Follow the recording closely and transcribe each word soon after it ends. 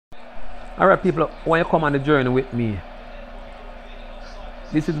Alright, people, when you come on the journey with me,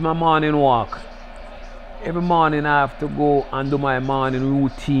 this is my morning walk. Every morning I have to go and do my morning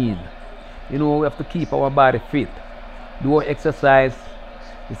routine. You know, we have to keep our body fit. Do our exercise.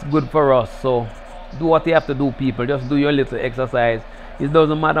 It's good for us. So do what you have to do, people. Just do your little exercise. It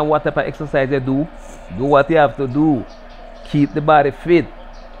doesn't matter what type of exercise you do. Do what you have to do. Keep the body fit.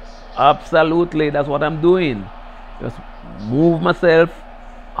 Absolutely, that's what I'm doing. Just move myself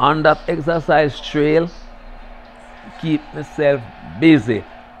on that exercise trail. Keep myself busy.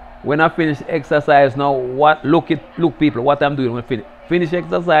 When I finish exercise now, look people, what I'm doing when I finish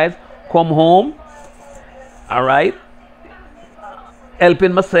exercise, come home, all right,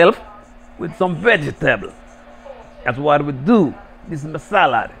 helping myself with some vegetable. That's what we do. This is my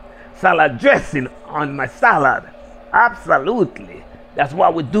salad dressing on my salad. Absolutely, that's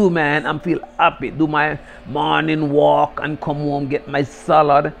what we do, man. I feel happy. Do my morning walk and come home, get my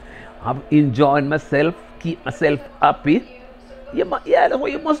salad. I'm enjoying myself, keep myself happy. Yeah, that's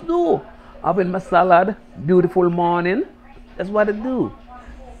what you must do. Having my salad, beautiful morning. That's what I do.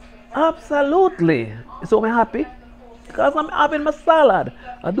 Absolutely. So I'm happy because I'm having my salad.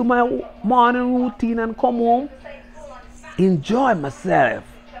 I do my morning routine and come home, enjoy myself.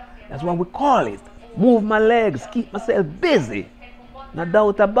 That's what we call it. Move my legs, keep myself busy. No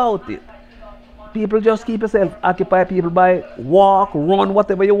doubt about it. People just keep yourself occupied. People by walk, run,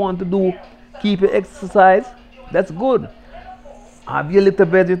 whatever you want to do. Keep your exercise. That's good. Have your little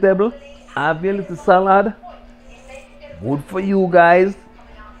vegetable. Have your little salad. Good for you guys.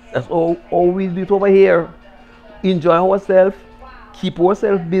 That's all we do it over here. Enjoy ourselves. Keep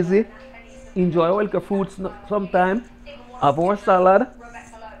ourselves busy. Enjoy our little fruits sometime. Have our salad.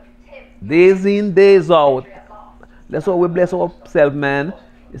 Days in, days out. That's how we bless ourselves, man.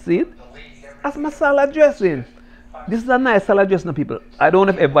 You see it? That's my salad dressing. This is a nice salad dressing, people. I don't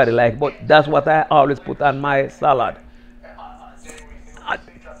know if everybody like, but that's what I always put on my salad.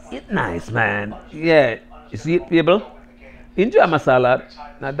 It's nice, man. Yeah. You see it, people? Enjoy my salad.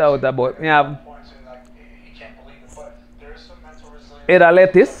 No doubt about it. We have either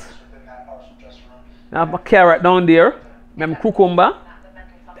lettuce. I have a carrot down there. I have cucumber.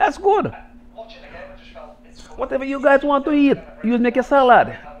 That's good. Whatever you guys want to eat, you make a salad.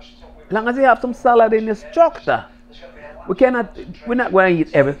 As long as you have some salad in your structure. We're not going to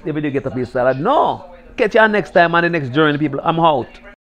eat every day you get a piece of salad. No. Catch you next time on the next journey, people. I'm out.